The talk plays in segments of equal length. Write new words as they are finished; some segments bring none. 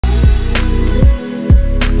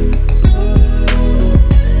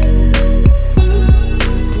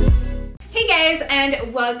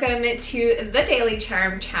welcome to the Daily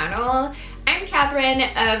Charm channel. I'm Catherine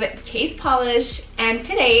of Case Polish, and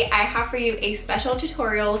today I have for you a special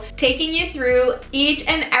tutorial taking you through each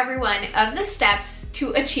and every one of the steps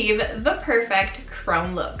to achieve the perfect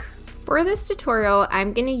chrome look. For this tutorial,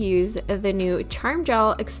 I'm going to use the new Charm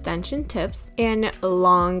Gel Extension Tips in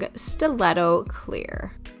Long Stiletto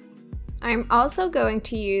Clear. I'm also going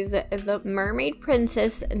to use the Mermaid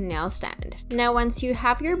Princess nail stand. Now, once you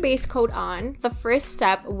have your base coat on, the first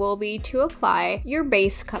step will be to apply your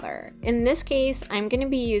base color. In this case, I'm going to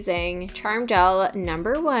be using Charm Gel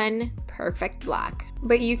number 1 Perfect Black,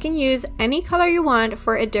 but you can use any color you want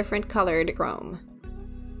for a different colored chrome.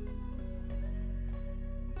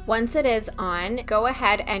 Once it is on, go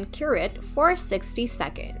ahead and cure it for 60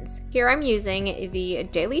 seconds. Here I'm using the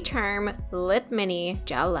Daily Charm Lit Mini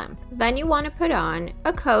Gel Lamp. Then you want to put on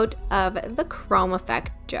a coat of the Chrome Effect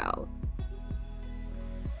Gel.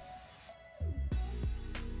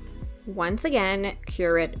 Once again,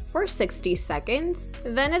 cure it for 60 seconds.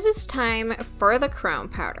 Then it is time for the chrome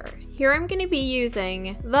powder. Here I'm going to be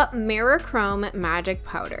using the Mirror Chrome Magic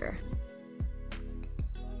Powder.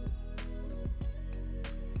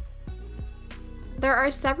 There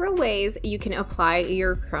are several ways you can apply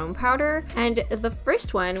your chrome powder, and the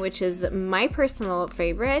first one, which is my personal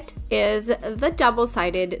favorite, is the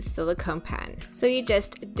double-sided silicone pen. So you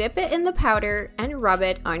just dip it in the powder and rub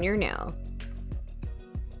it on your nail.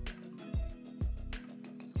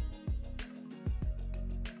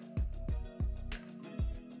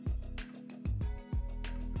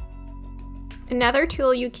 Another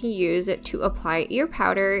tool you can use to apply your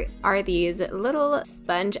powder are these little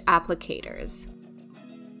sponge applicators.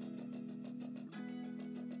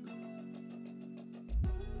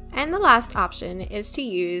 And the last option is to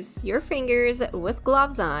use your fingers with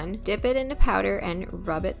gloves on, dip it in the powder, and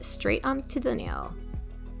rub it straight onto the nail.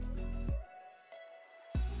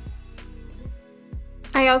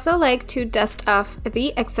 I also like to dust off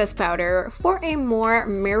the excess powder for a more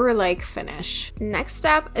mirror-like finish. Next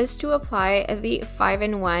step is to apply the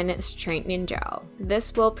 5-in-1 straightening gel.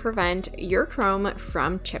 This will prevent your chrome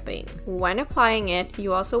from chipping. When applying it,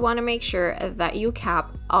 you also want to make sure that you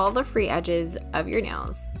cap all the free edges of your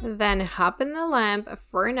nails. Then hop in the lamp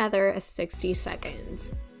for another 60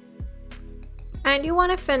 seconds. And you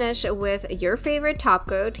want to finish with your favorite top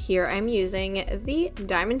coat. Here I'm using the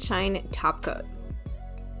Diamond Shine top coat.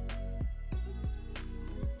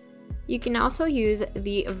 You can also use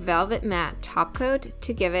the Velvet Matte top coat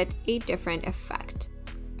to give it a different effect.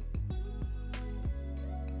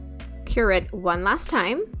 Cure it one last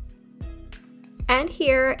time. And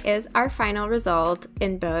here is our final result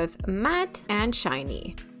in both matte and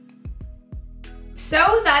shiny.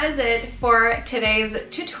 So that is it for today's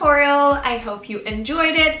tutorial. I hope you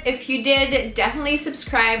enjoyed it. If you did, definitely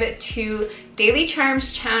subscribe to Daily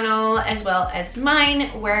Charm's channel as well as mine,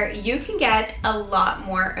 where you can get a lot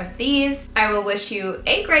more of these. I will wish you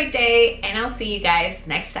a great day, and I'll see you guys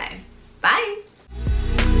next time. Bye!